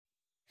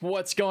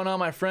What's going on,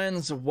 my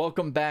friends?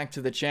 Welcome back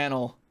to the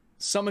channel.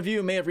 Some of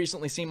you may have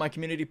recently seen my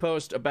community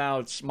post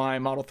about my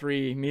Model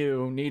 3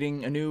 Mew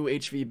needing a new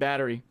HV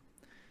battery.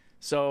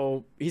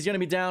 So he's going to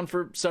be down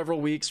for several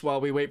weeks while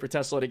we wait for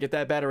Tesla to get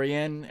that battery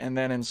in and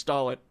then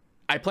install it.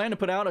 I plan to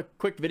put out a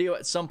quick video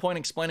at some point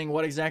explaining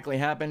what exactly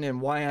happened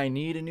and why I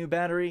need a new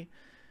battery.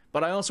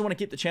 But I also want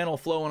to keep the channel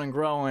flowing and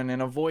growing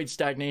and avoid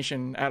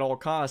stagnation at all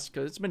costs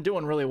because it's been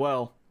doing really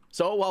well.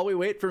 So while we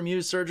wait for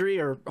Mew's surgery,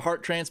 or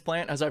heart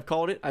transplant as I've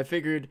called it, I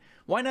figured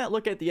why not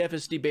look at the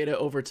FSD Beta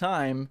over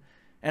time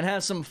and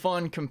have some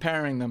fun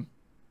comparing them.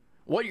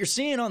 What you're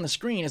seeing on the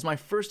screen is my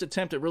first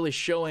attempt at really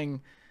showing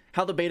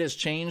how the beta has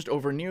changed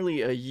over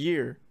nearly a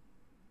year.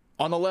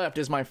 On the left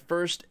is my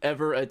first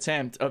ever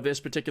attempt of this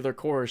particular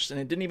course, and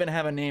it didn't even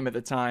have a name at the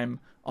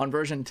time, on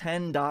version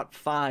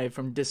 10.5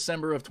 from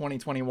December of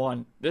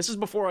 2021. This is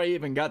before I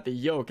even got the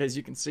Yoke, as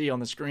you can see on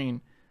the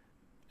screen.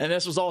 And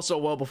this was also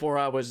well before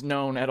I was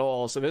known at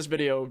all, so this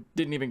video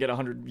didn't even get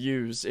 100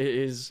 views. It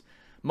is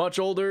much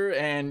older,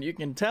 and you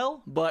can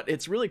tell, but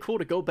it's really cool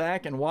to go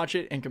back and watch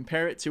it and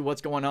compare it to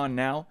what's going on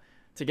now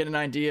to get an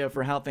idea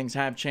for how things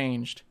have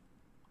changed.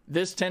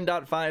 This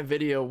 10.5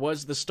 video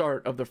was the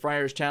start of the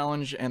Friar's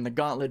challenge and the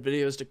Gauntlet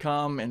videos to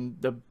come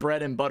and the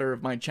bread and butter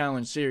of my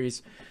challenge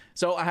series.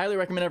 So I highly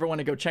recommend everyone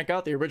to go check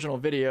out the original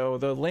video.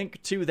 The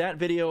link to that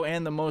video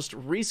and the most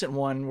recent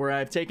one where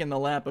I've taken the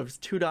lap of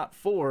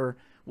 2.4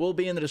 will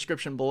be in the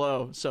description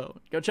below. So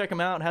go check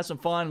them out, have some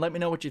fun, let me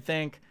know what you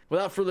think.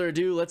 Without further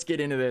ado, let's get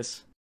into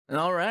this.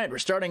 Alright, we're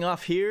starting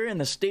off here in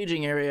the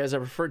staging area as I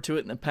referred to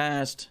it in the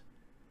past,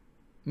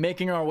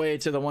 making our way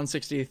to the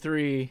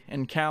 163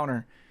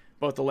 encounter,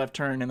 both the left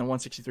turn and the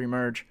 163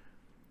 merge.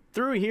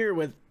 Through here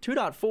with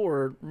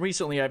 2.4,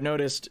 recently I've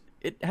noticed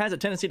it has a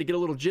tendency to get a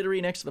little jittery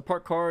next to the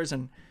parked cars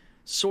and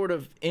sort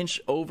of inch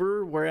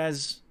over,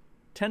 whereas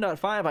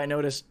 10.5 I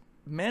noticed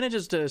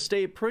manages to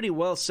stay pretty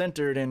well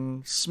centered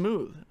and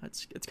smooth.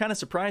 It's kind of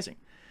surprising.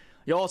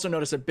 You'll also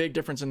notice a big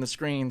difference in the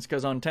screens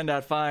because on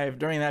 10.5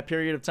 during that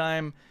period of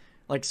time,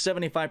 like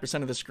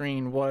 75% of the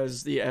screen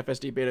was the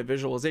FSD Beta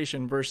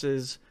visualization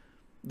versus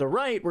the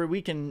right where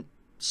we can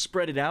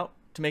spread it out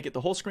to make it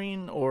the whole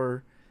screen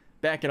or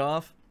back it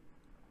off.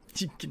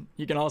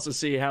 You can also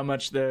see how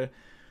much the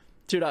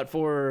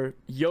 2.4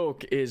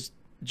 Yoke is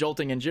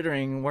jolting and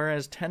jittering,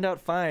 whereas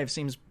 10.5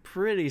 seems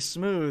pretty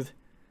smooth.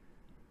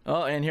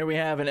 Oh, and here we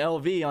have an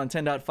LV on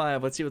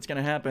 10.5. Let's see what's going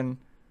to happen.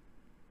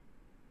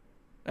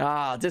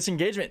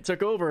 Disengagement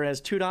took over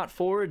as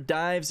 2.4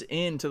 dives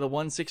into the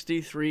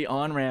 163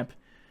 on-ramp.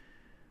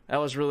 That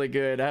was really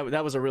good.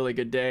 That was a really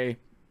good day.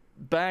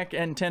 Back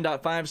in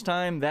 10.5's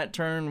time, that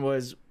turn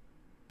was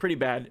pretty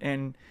bad.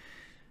 And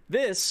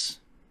this,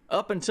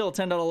 up until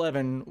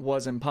 10.11,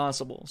 was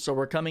impossible. So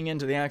we're coming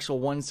into the actual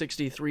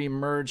 163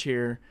 merge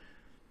here.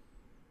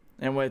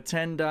 And with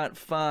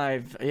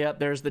 10.5, yep,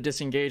 there's the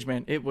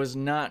disengagement. It was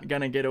not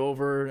going to get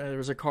over. There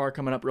was a car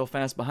coming up real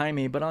fast behind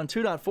me. But on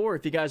 2.4,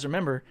 if you guys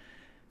remember,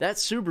 that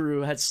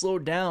Subaru had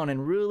slowed down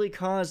and really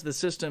caused the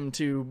system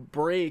to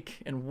brake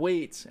and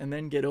wait and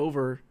then get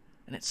over.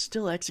 And it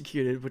still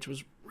executed, which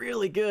was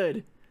really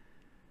good.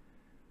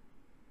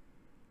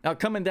 Now,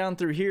 coming down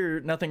through here,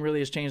 nothing really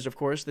has changed, of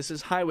course. This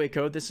is highway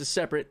code. This is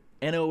separate.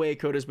 NOA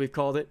code, as we've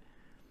called it.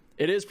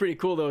 It is pretty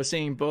cool, though,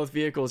 seeing both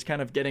vehicles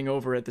kind of getting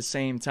over at the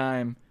same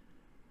time.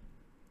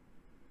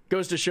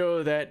 Goes to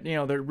show that, you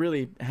know, there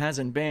really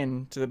hasn't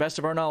been, to the best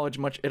of our knowledge,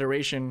 much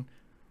iteration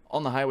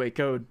on the highway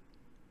code.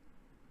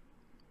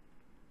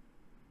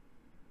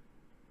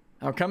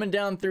 Now, coming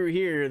down through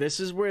here,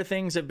 this is where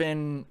things have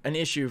been an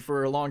issue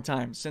for a long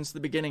time, since the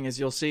beginning, as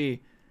you'll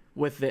see,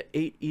 with the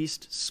 8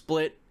 East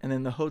split and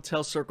then the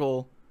Hotel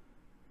Circle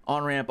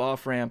on-ramp,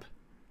 off-ramp.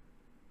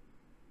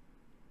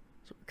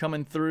 So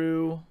coming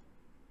through,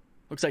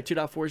 looks like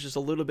 2.4 is just a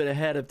little bit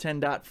ahead of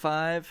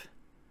 10.5.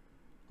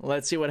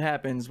 Let's see what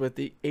happens with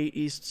the 8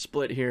 East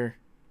split here.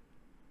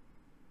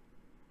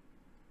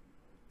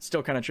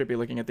 Still kind of trippy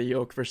looking at the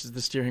yoke versus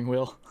the steering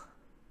wheel.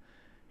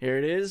 Here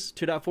it is.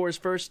 2.4 is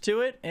first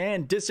to it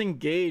and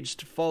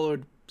disengaged,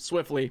 followed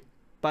swiftly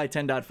by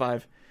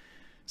 10.5.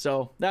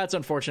 So that's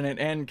unfortunate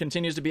and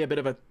continues to be a bit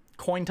of a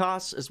coin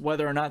toss as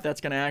whether or not that's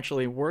going to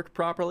actually work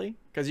properly,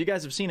 because you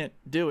guys have seen it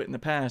do it in the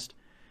past.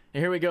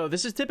 And here we go.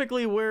 This is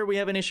typically where we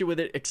have an issue with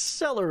it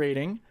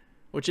accelerating,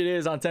 which it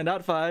is on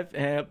 10.5,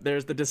 and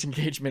there's the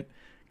disengagement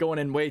going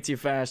in way too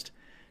fast.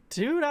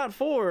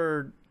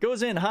 2.4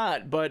 goes in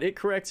hot, but it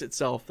corrects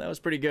itself. That was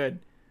pretty good.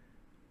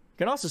 You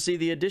can also see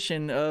the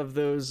addition of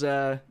those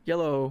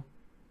yellow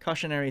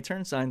cautionary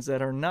turn signs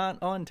that are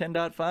not on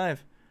 10.5.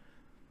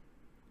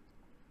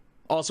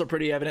 Also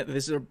pretty evident that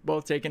these are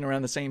both taken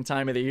around the same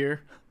time of the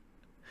year.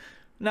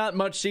 Not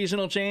much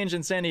seasonal change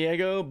in San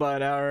Diego,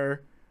 but our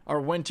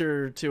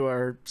winter to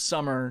our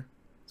summer,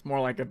 it's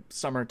more like a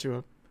summer to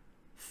a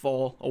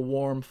fall, a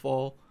warm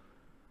fall.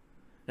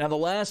 Now the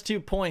last 2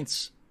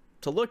 points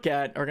to look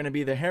at are going to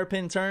be the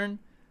hairpin turn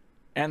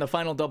and the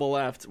final double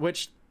left,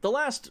 which the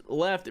last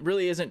left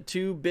really isn't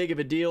too big of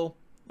a deal.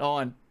 Oh,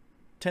 on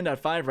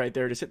 10.5 right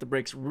there, just hit the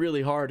brakes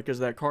really hard because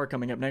of that car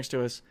coming up next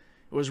to us.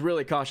 It was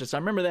really cautious. I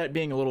remember that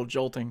being a little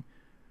jolting.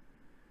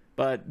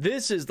 But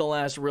this is the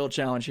last real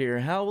challenge here.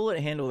 How will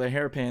it handle the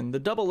hairpin? The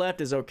double left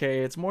is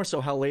okay. It's more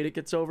so how late it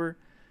gets over.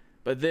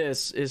 But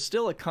this is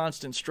still a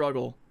constant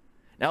struggle.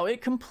 Now,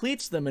 it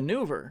completes the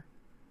maneuver.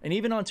 And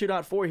even on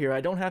 2.4 here,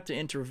 I don't have to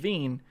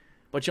intervene.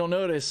 But you'll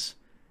notice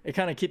it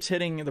kind of keeps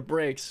hitting the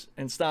brakes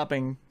and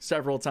stopping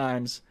several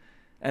times.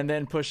 And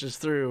then pushes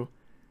through.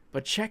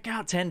 But check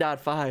out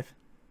 10.5.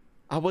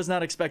 I was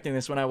not expecting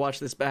this when I watched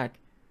this back.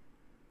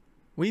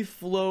 We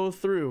flow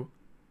through.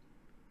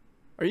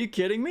 Are you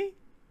kidding me?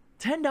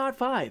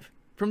 10.5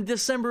 from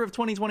December of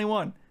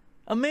 2021.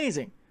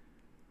 Amazing.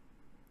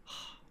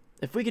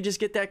 If we could just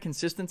get that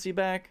consistency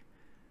back.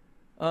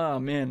 Oh,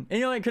 man. And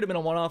you know, it could have been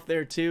a one-off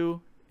there,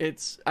 too.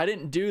 I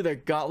didn't do the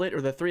Gauntlet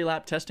or the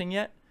 3-lap testing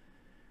yet.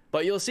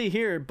 But you'll see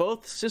here,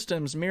 both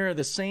systems mirror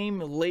the same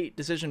late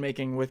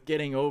decision-making with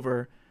getting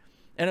over.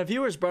 And a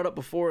viewer's brought up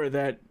before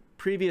that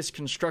previous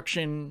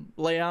construction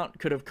layout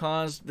could have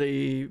caused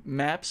the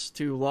maps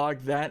to log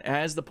that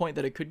as the point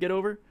that it could get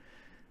over.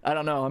 I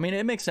don't know. I mean,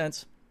 it makes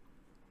sense.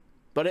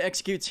 But it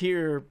executes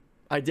here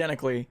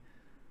identically.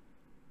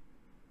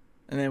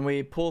 And then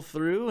we pull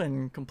through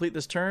and complete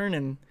this turn,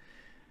 and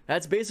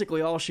that's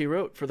basically all she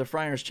wrote for the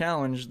Friar's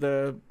challenge.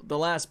 The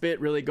last bit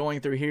really going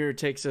through here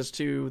takes us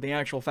to the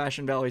actual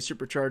Fashion Valley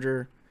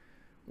supercharger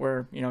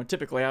where, you know,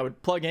 typically I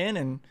would plug in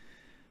and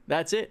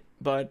that's it.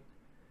 But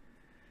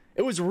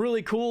it was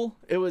really cool.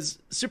 It was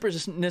super...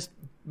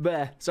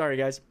 Sorry,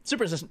 guys.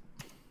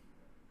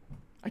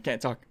 I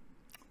can't talk.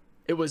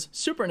 It was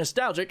super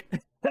nostalgic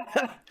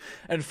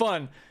and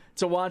fun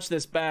to watch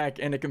this back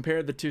and to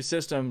compare the two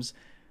systems.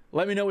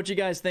 Let me know what you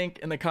guys think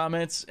in the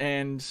comments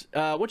and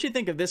what you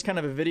think of this kind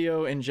of a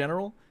video in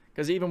general.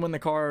 Because even when the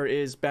car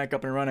is back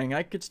up and running,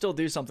 I could still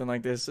do something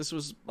like this. This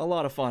was a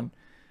lot of fun.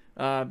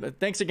 But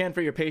thanks again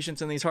for your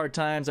patience in these hard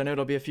times. I know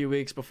it'll be a few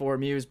weeks before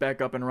Mew's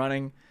back up and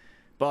running.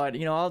 But,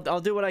 you know, I'll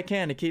do what I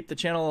can to keep the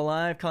channel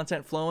alive,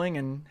 content flowing,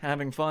 and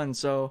having fun.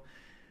 So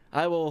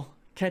I will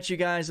catch you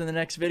guys in the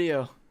next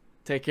video.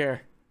 Take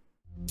care.